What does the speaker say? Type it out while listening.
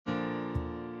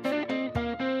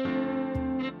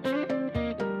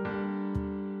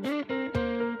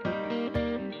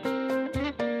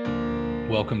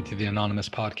Welcome to the Anonymous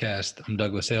Podcast. I'm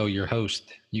Douglas L., your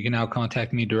host. You can now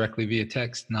contact me directly via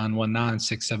text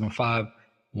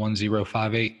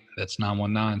 919-675-1058. That's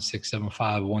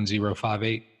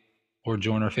 919-675-1058. Or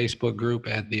join our Facebook group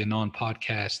at the Anon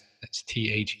Podcast. That's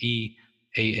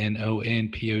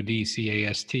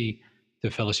TheAnonPodcast to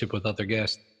fellowship with other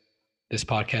guests. This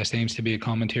podcast aims to be a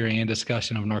commentary and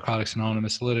discussion of Narcotics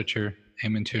Anonymous literature,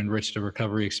 aiming to enrich the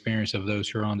recovery experience of those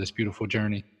who are on this beautiful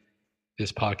journey.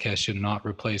 This podcast should not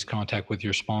replace contact with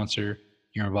your sponsor,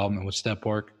 your involvement with step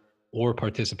work, or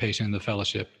participation in the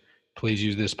fellowship. Please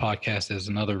use this podcast as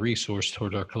another resource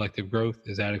toward our collective growth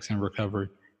as addicts in recovery.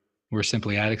 We're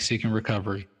simply addicts seeking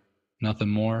recovery, nothing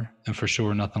more, and for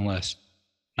sure, nothing less.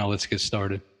 Now let's get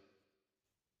started.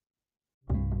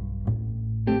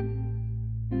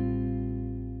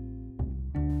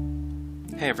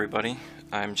 Hey everybody,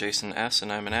 I'm Jason S.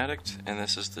 and I'm an addict, and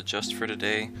this is the Just for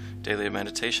Today Daily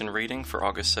Meditation reading for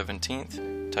August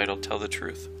 17th, titled Tell the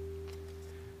Truth.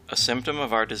 A symptom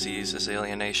of our disease is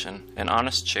alienation, and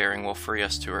honest sharing will free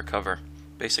us to recover.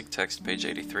 Basic text, page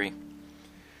 83.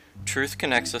 Truth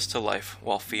connects us to life,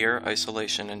 while fear,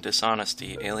 isolation, and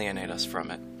dishonesty alienate us from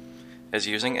it. As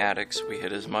using addicts, we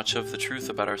hid as much of the truth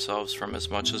about ourselves from as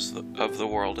much of the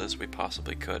world as we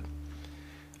possibly could.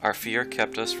 Our fear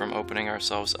kept us from opening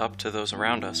ourselves up to those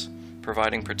around us,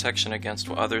 providing protection against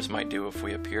what others might do if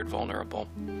we appeared vulnerable.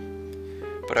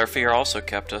 But our fear also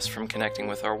kept us from connecting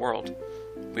with our world.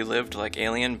 We lived like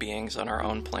alien beings on our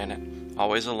own planet,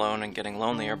 always alone and getting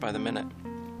lonelier by the minute.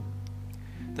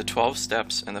 The 12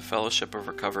 Steps and the Fellowship of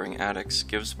Recovering Addicts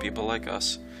gives people like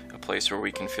us a place where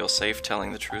we can feel safe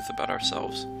telling the truth about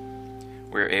ourselves.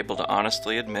 We are able to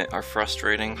honestly admit our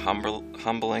frustrating,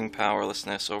 humbling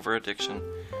powerlessness over addiction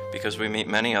because we meet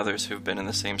many others who've been in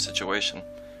the same situation.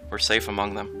 We're safe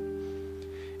among them.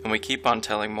 And we keep on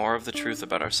telling more of the truth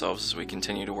about ourselves as we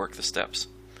continue to work the steps.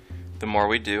 The more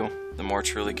we do, the more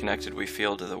truly connected we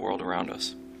feel to the world around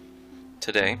us.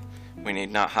 Today, we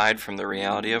need not hide from the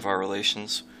reality of our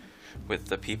relations with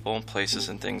the people, places,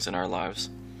 and things in our lives.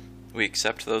 We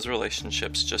accept those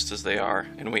relationships just as they are,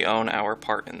 and we own our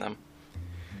part in them.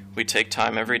 We take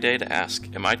time every day to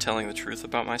ask, am I telling the truth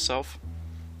about myself?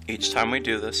 Each time we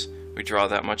do this, we draw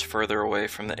that much further away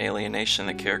from the alienation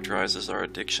that characterizes our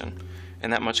addiction,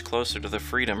 and that much closer to the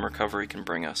freedom recovery can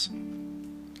bring us.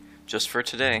 Just for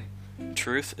today,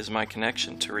 truth is my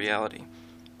connection to reality.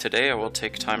 Today I will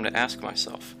take time to ask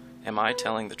myself, am I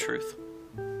telling the truth?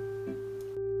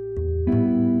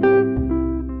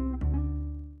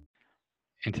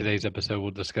 In today's episode,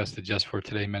 we'll discuss the Just for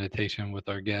Today meditation with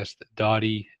our guest,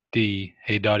 Dottie D.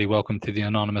 Hey, Dottie, welcome to the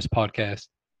Anonymous Podcast.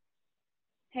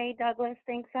 Hey, Douglas.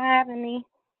 Thanks for having me.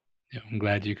 Yeah, I'm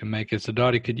glad you can make it. So,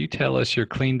 Dottie, could you tell us your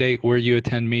clean date, where you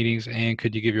attend meetings, and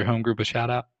could you give your home group a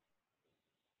shout-out?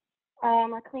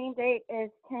 My clean date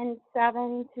is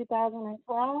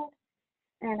 10/7/2012,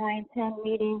 and I attend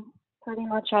meetings pretty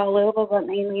much all over, but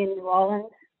mainly in New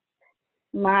Orleans.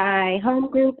 My home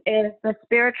group is the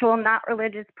Spiritual Not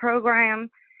Religious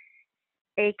Program,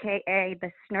 a.k.a.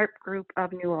 the SNRP group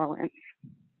of New Orleans.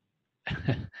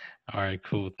 All right,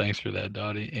 cool. Thanks for that,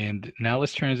 Dottie. And now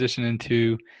let's transition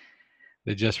into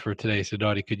the Just for Today. So,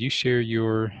 Dottie, could you share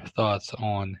your thoughts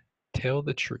on Tell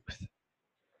the Truth?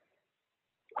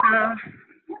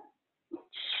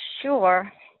 Sure.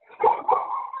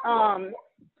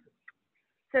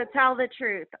 So tell the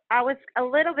truth. I was a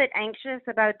little bit anxious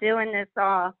about doing this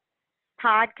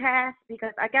podcast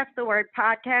because I guess the word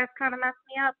podcast kind of messed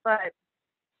me up, but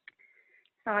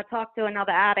so I talked to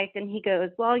another addict and he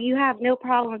goes, well, you have no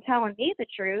problem telling me the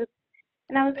truth.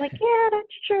 And I was like, yeah,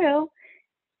 that's true.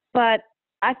 But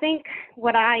I think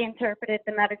what I interpreted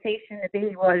the meditation to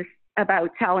be was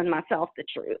about telling myself the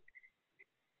truth.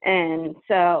 And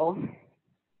so,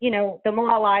 the more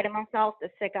I lie to myself,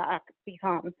 the sicker I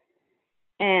become.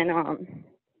 And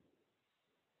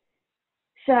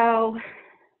so,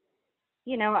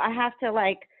 I have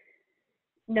to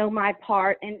know my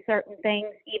part in certain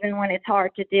things, even when it's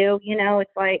hard to do.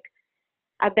 It's like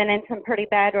I've been in some pretty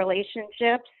bad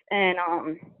relationships, and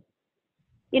I'm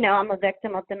a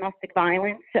victim of domestic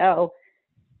violence. So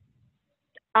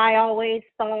I always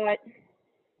thought,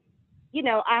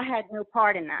 I had no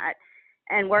part in that.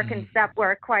 And working step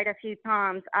work quite a few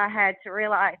times, I had to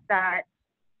realize that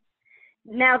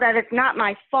now that it's not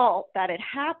my fault that it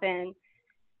happened,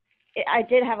 I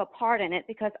did have a part in it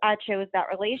because I chose that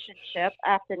relationship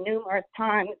after numerous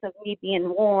times of me being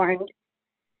warned,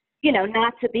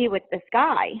 not to be with this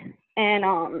guy. And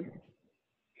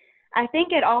I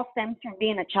think it all stems from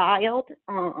being a child.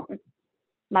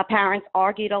 My parents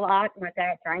argued a lot. My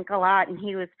dad drank a lot, and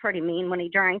he was pretty mean when he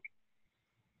drank.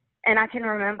 And I can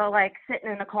remember like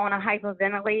sitting in the corner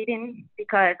hyperventilating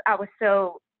because I was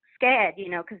so scared, you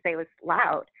know, because they was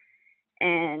loud.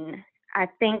 And I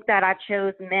think that I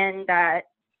chose men that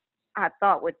I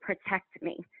thought would protect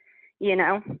me, you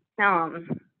know.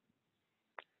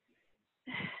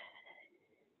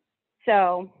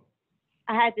 So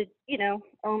I had to, you know,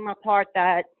 own my part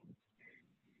that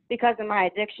because of my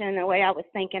addiction and the way I was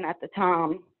thinking at the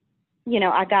time, you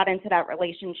know, I got into that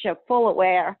relationship full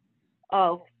aware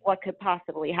of what could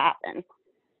possibly happen.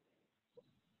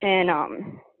 And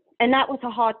that was a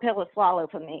hard pill to swallow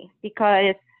for me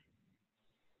because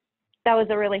that was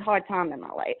a really hard time in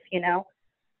my life, you know.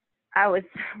 I was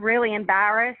really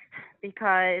embarrassed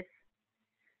because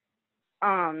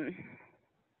it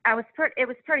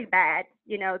was pretty bad,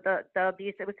 you know, the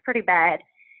abuse, it was pretty bad.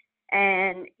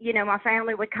 And, you know, my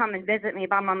family would come and visit me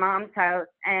by my mom's house,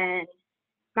 and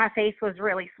my face was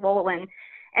really swollen,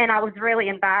 and I was really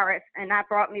embarrassed. And that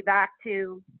brought me back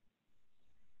to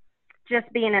just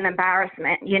being an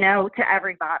embarrassment, you know, to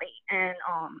everybody. And,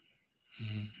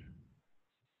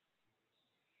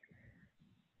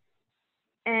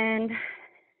 and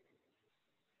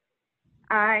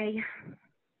I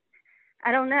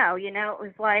don't know, you know, it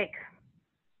was like,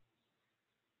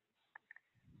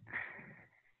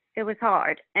 it was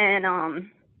hard. And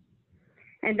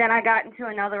then I got into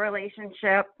another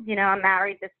relationship, you know, I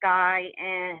married this guy,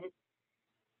 and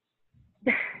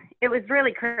it was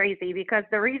really crazy because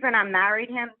the reason I married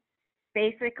him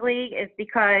basically is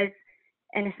because,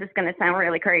 and this is going to sound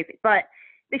really crazy, but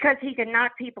because he could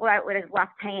knock people out with his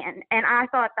left hand. And I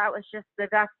thought that was just the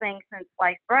best thing since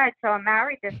sliced bread. So I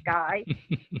married this guy.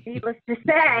 Needless to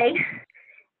say,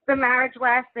 the marriage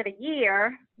lasted a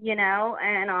year, you know,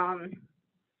 and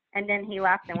then he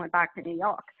left and went back to New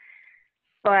York.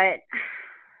 But,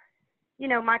 you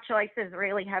know, my choices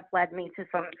really have led me to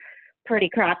some pretty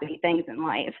crappy things in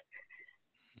life.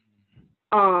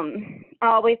 I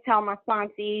always tell my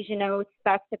sponsees, you know, it's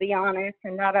best to be honest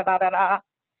and da-da-da-da-da.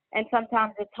 And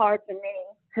sometimes it's hard for me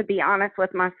to be honest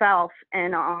with myself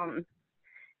and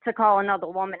to call another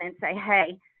woman and say,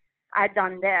 hey, I've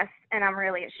done this and I'm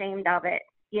really ashamed of it,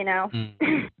 you know.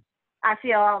 I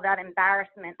feel all that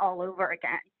embarrassment all over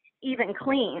again, even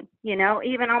clean, you know,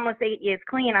 even almost 8 years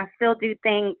clean, I still do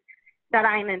things that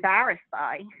I'm embarrassed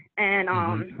by.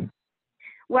 And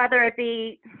whether it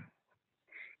be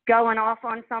going off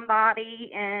on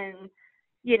somebody and,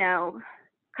 you know,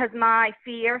 because my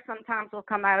fear sometimes will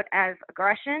come out as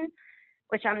aggression,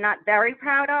 which I'm not very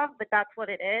proud of, but that's what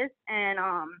it is. And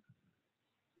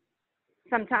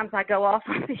sometimes I go off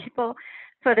on people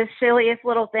for the silliest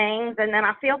little things, and then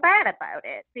I feel bad about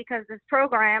it because this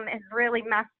program is really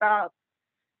messed up.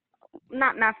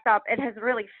 Not messed up, it has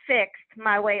really fixed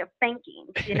my way of thinking,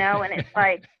 you know. And it's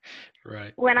like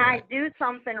when I do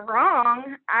something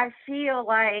wrong, I feel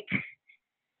like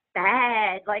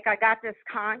bad, like I got this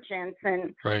conscience,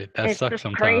 and that it's sucks just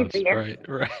sometimes. crazy.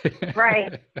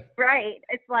 Right.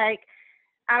 It's like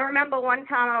I remember one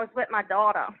time I was with my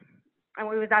daughter and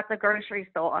we was at the grocery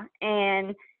store,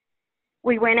 and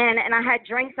we went in and I had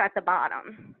drinks at the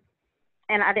bottom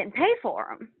and I didn't pay for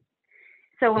them.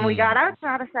 So when we got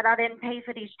outside, I said, I didn't pay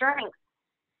for these drinks.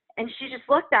 And she just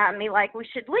looked at me like we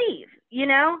should leave, you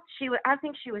know. I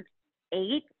think she was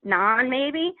 8, 9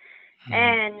 maybe.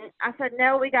 And I said,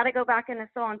 no, we got to go back in the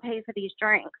store and pay for these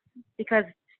drinks because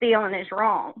stealing is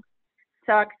wrong.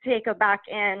 So I could take her back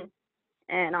in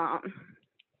and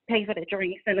pay for the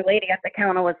drinks. And the lady at the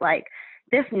counter was like,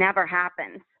 this never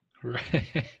happens.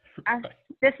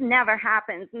 This never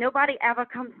happens. Nobody ever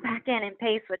comes back in and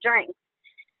pays for drinks.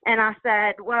 And I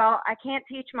said, well, I can't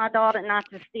teach my daughter not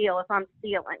to steal if I'm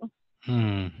stealing.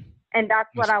 And that's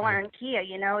what I learned here,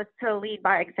 you know, is to lead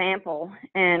by example.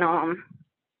 And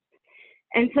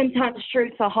sometimes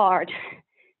truths are hard.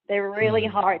 They're really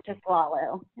hard to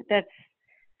swallow.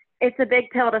 It's a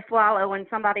big pill to swallow when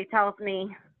somebody tells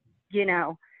me, you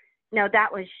know, no,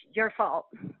 that was your fault.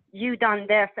 You done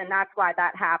this, and that's why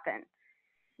that happened,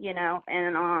 you know.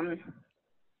 And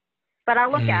but I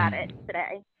look at it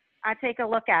today. I take a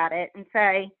look at it and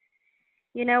say,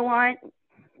 you know what?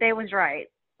 They was right.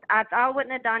 I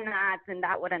wouldn't have done that, and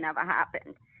that would have never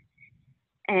happened.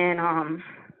 And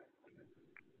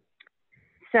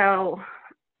so,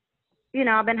 you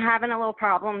know, I've been having a little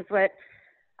problems with,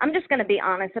 I'm just going to be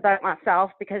honest about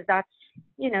myself because that's,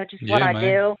 you know, just what I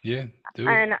do. Yeah, do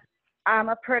and I'm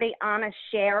a pretty honest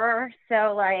sharer.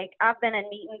 So, like, I've been in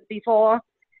meetings before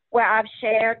where I've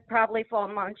shared probably for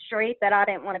a month straight that I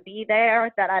didn't want to be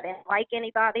there, that I didn't like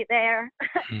anybody there.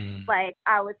 Like,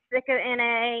 I was sick of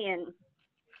NA and,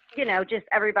 you know, just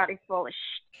everybody's full of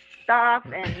stuff.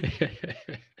 And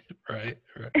Right.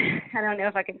 I don't know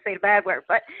if I can say the bad word,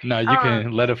 but No, you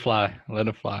can let it fly. Let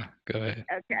it fly. Go ahead.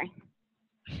 okay.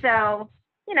 So,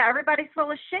 everybody's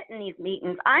full of shit in these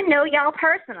meetings. I know y'all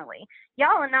personally.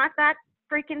 Y'all are not that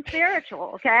freaking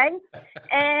spiritual, okay?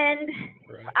 And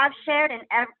Right. I've shared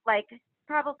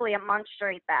probably a month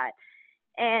straight that.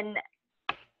 And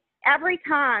every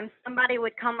time somebody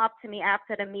would come up to me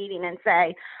after the meeting and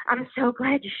say, I'm so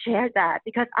glad you shared that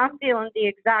because I'm feeling the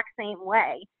exact same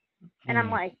way. And I'm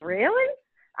like, really?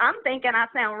 I'm thinking I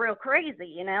sound real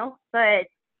crazy, but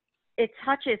it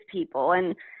touches people.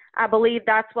 And I believe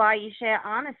that's why you share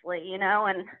honestly,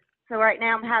 and so right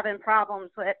now I'm having problems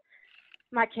with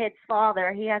my kid's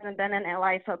father. He hasn't been in their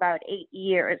life for about 8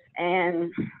 years,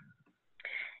 and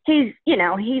he's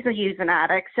a using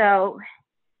addict. So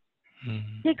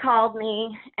he called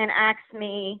me and asked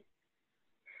me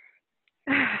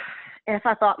if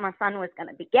I thought my son was going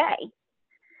to be gay.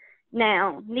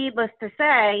 Now, needless to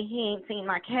say, he ain't seen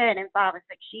my kid in 5 or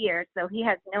 6 years, so he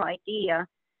has no idea,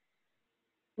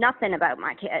 nothing about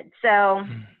my kid. So,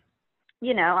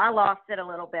 I lost it a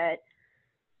little bit.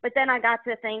 But then I got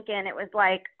to thinking it was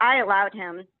like I allowed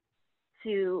him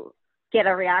to get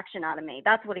a reaction out of me.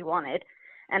 That's what he wanted,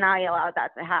 and I allowed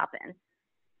that to happen.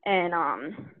 And,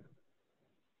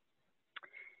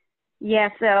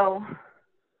 so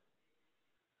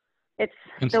it's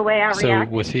the way I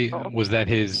react. So was that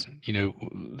his,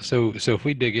 so if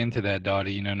we dig into that,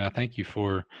 Dottie, now thank you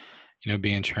for,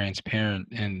 being transparent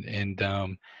and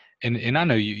I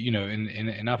know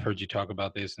and I've heard you talk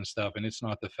about this and stuff, and it's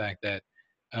not the fact that,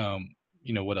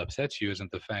 what upsets you isn't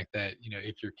the fact that,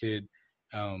 if your kid,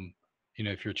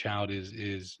 if your child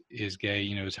is gay,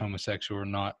 is homosexual or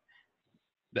not,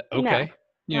 okay.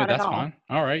 No, not at That's all. fine.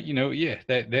 All right. Yeah,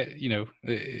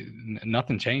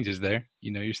 nothing changes there.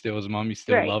 You're still his mom. You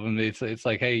still Right. love him. It's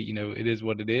like, hey, it is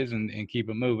what it is, and keep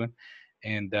it moving.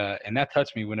 And that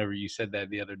touched me whenever you said that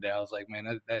the other day. I was like,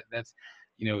 man, that's,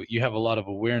 you have a lot of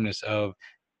awareness of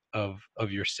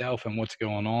yourself and what's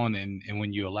going on. And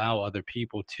when you allow other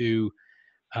people to,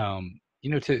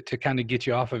 to kind of get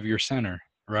you off of your center.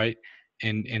 Right.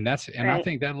 And that's, and I Right.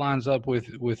 think that lines up with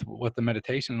what the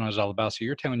meditation is all about. So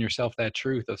you're telling yourself that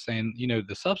truth of saying,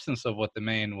 the substance of what the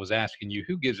man was asking you,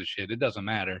 who gives a shit? It doesn't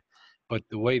matter. But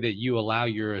the way that you allow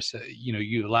you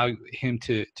allow him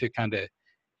to kind of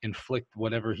inflict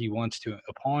whatever he wants to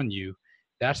upon you,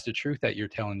 that's the truth that you're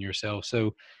telling yourself.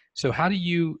 So how do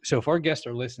you, so if our guests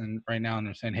are listening right now and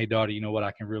they're saying, hey, Dottie, you know what,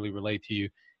 I can really relate to you.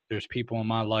 There's people in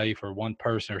my life or one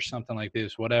person or something like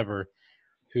this, whatever,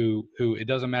 who it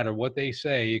doesn't matter what they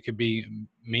say. It could be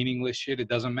meaningless shit. It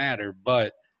doesn't matter,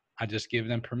 but I just give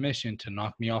them permission to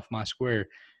knock me off my square.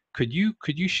 Could you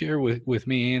share with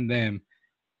me and them?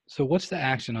 So what's the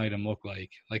action item look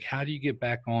like? Like, how do you get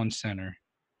back on center?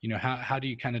 How do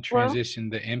you kind of Well, transition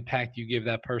the impact you give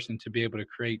that person to be able to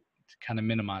create, to kind of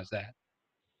minimize that?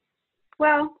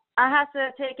 Well, I have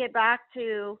to take it back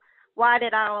to why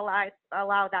did I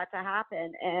allow that to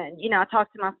happen? And, I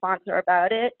talked to my sponsor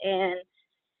about it, and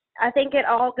I think it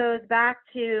all goes back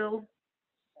to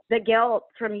the guilt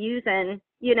from using,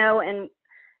 and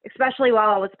especially while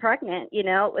I was pregnant, it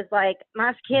was like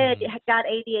my kid got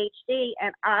ADHD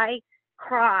and I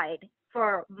cried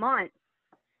for months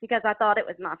because I thought it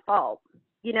was my fault,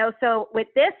 so with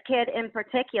this kid in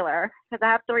particular, because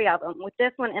I have 3 of them, with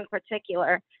this one in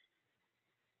particular,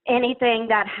 anything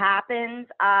that happens,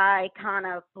 I kind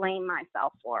of blame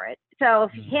myself for it. So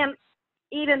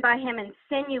even by him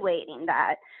insinuating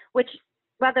that, which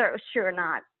whether it was true or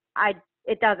not,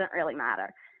 it doesn't really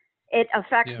matter. It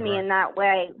affects me in that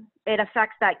way. It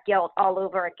affects that guilt all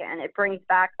over again. It brings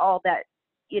back all that,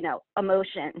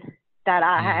 emotion that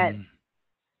I had.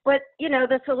 But,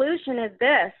 the solution is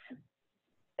this.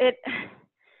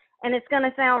 And it's going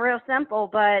to sound real simple,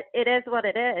 but it is what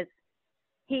it is.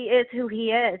 He is who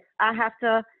he is. I have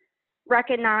to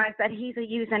recognize that he's a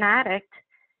using addict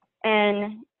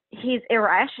and he's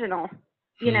irrational.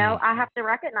 I have to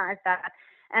recognize that.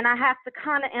 And I have to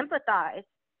kind of empathize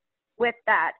with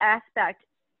that aspect,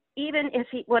 even if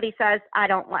what he says I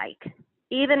don't like,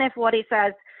 even if what he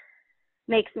says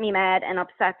makes me mad and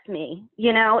upsets me.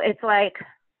 It's like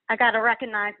I got to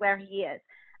recognize where he is.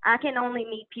 I can only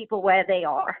meet people where they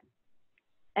are.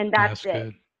 And that's it.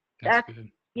 Good. That's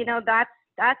good.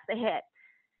 That's the hit.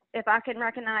 If I can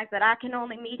recognize that I can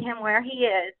only meet him where he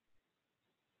is,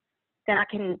 then I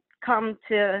can come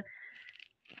to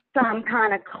some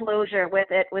kind of closure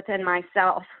with it within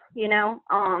myself,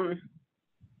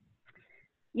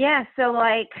 so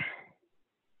like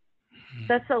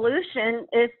the solution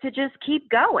is to just keep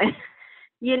going,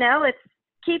 it's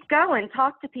keep going,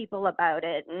 talk to people about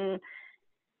it. And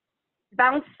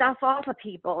bounce stuff off of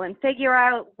people and figure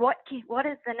out what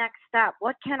is the next step?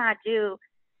 What can I do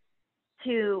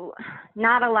to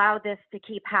not allow this to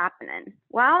keep happening?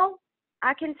 Well,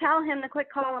 I can tell him to quit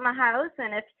calling my house,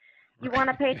 and if you want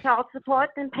to pay child support,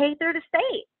 then pay through the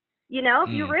state. You know, if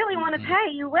you really want to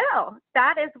pay, you will.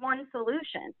 That is one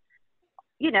solution.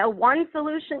 You know, one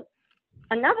solution.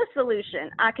 Another solution,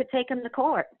 I could take him to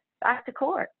court, back to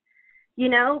court. You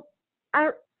know,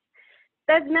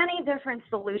 there's many different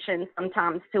solutions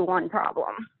sometimes to one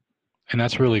problem. And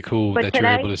that's really cool But that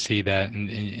today, you're able to see that,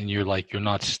 and you're like, you're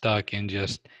not stuck in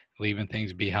just leaving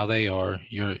things be how they are.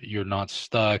 You're not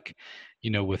stuck,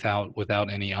 you know, without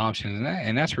any options.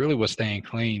 And that's really what staying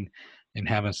clean and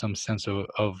having some sense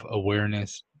of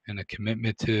awareness and a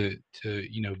commitment to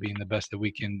you know, being the best that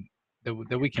we can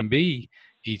that we can be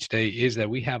each day, is that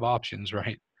we have options,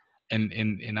 right? And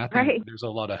I think right? there's a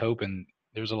lot of hope, and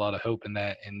there's a lot of hope in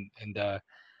that. And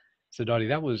so Dottie,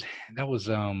 that was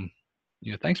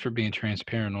you know, thanks for being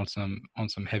transparent on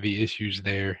some heavy issues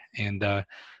there. And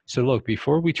so look,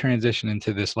 before we transition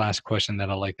into this last question that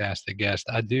I like to ask the guest,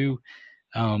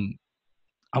 um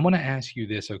I want to ask you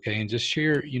this, okay, and just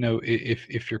share, you know,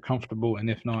 if you're comfortable, and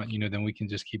if not, you know, then we can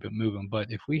just keep it moving. But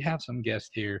if we have some guests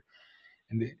here,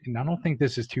 and I don't think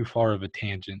this is too far of a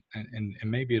tangent, and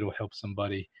maybe it'll help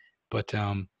somebody, but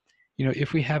you know,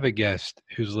 if we have a guest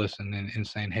who's listening and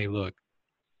saying, hey, look,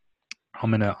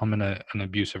 an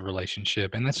abusive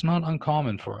relationship, and that's not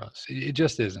uncommon for us. It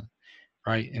just isn't,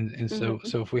 right? And so Mm-hmm.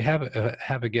 so if we have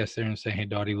a guest there and say, hey,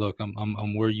 Dottie, look,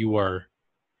 I'm where you were.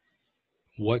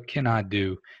 What can I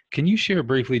do? Can you share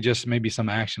briefly just maybe some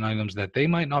action items that they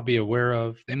might not be aware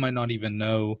of, they might not even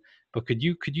know, but could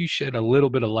you shed a little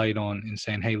bit of light on and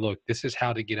saying, hey, look, this is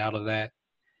how to get out of that,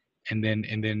 and then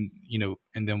you know,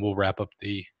 and then we'll wrap up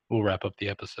the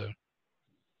episode.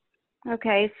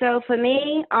 Okay, so for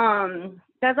me,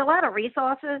 there's a lot of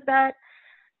resources that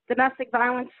domestic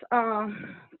violence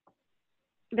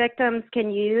victims can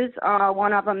use.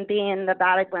 One of them being the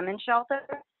Battered Women's Shelter.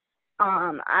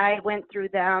 I went through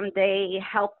them. They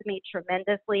helped me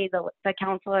tremendously. The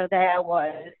counselor there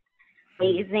was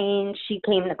amazing. She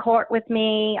came to court with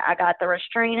me. I got the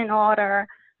restraining order.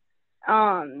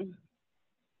 And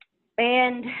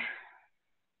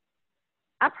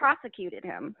I prosecuted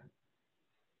him.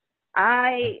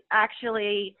 I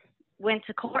actually went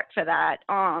to court for that.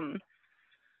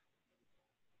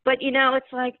 But you know,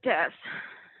 it's like this.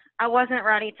 I wasn't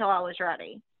ready till I was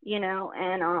ready, you know,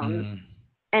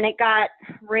 and it got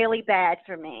really bad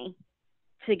for me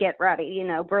to get ready, you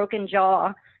know, broken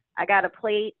jaw. I got a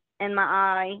plate in my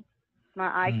eye. My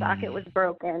eye socket was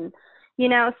broken, you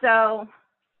know, so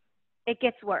it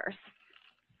gets worse.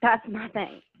 That's my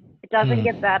thing. It doesn't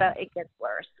get better, it gets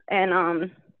worse. And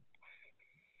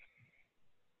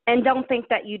don't think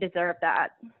that you deserve that.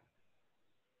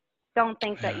 Don't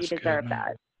think that you That's good, deserve man.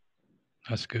 that,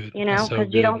 That's good. you That's know, so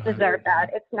because you good, don't man. deserve that.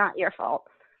 It's not your fault.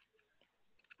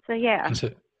 So yeah, And so,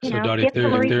 you so know, Dottie, if get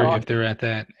they're some if they're if resources. they're at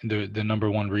that, the number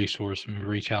one resource, and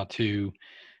reach out to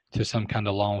some kind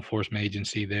of law enforcement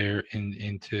agency there,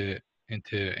 and to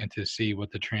see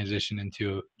what the transition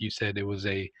into. You said it was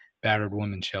a battered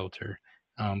women's shelter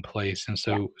place, and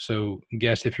Yeah. so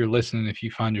guess if you're listening, if you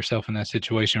find yourself in that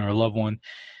situation or a loved one,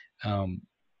 um,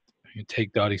 you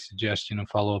take Dottie's suggestion and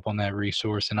follow up on that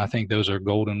resource. And I think those are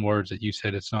golden words that you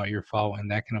said. It's not your fault, and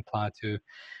that can apply to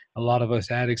a lot of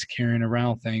us addicts carrying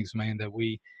around things, man, that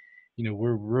we, you know,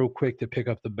 we're real quick to pick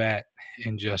up the bat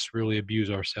and just really abuse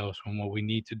ourselves, when what we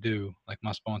need to do, like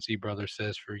my sponsee brother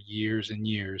says for years and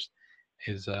years,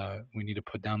 is we need to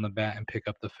put down the bat and pick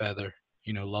up the feather,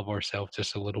 you know, love ourselves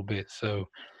just a little bit. So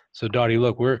Dottie,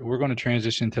 look, we're going to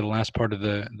transition to the last part of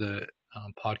the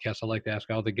podcast. I like to ask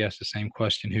all the guests the same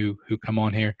question who come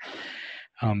on here.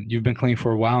 You've been clean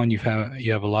for a while, and you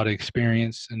have a lot of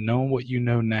experience, and knowing what you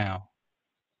know now,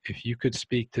 if you could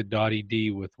speak to Dottie D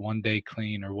with 1 day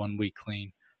clean or 1 week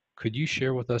clean, could you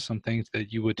share with us some things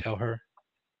that you would tell her?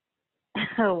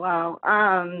 Oh wow.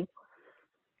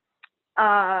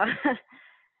 Uh,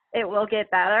 it will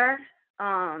get better.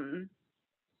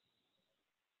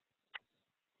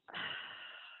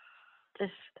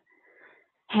 Just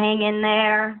hang in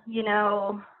there, you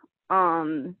know.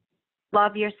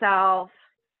 Love yourself,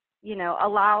 you know,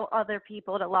 allow other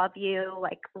people to love you,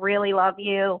 like really love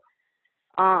you.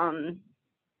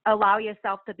 Allow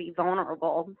yourself to be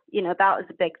vulnerable. You know, that was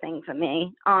a big thing for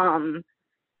me. And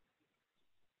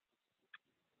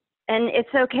it's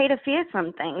okay to fear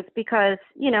some things, because,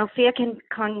 you know, fear can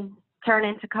turn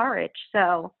into courage.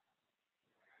 So,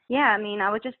 yeah, I mean,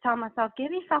 I would just tell myself,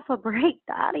 give yourself a break,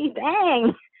 Dottie.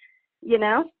 Dang, you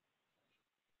know?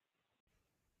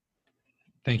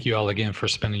 Thank you all again for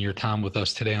spending your time with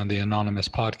us today on the Anonymous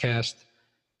Podcast.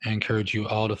 I encourage you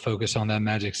all to focus on that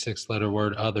magic 6-letter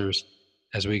word, others,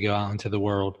 as we go out into the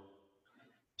world.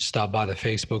 Stop by the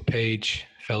Facebook page,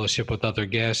 Fellowship with Other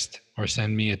Guests, or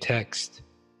send me a text.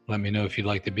 Let me know if you'd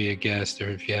like to be a guest or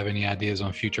if you have any ideas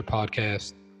on future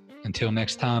podcasts. Until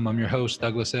next time, I'm your host,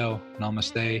 Douglas L.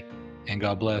 Namaste, and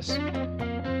God bless.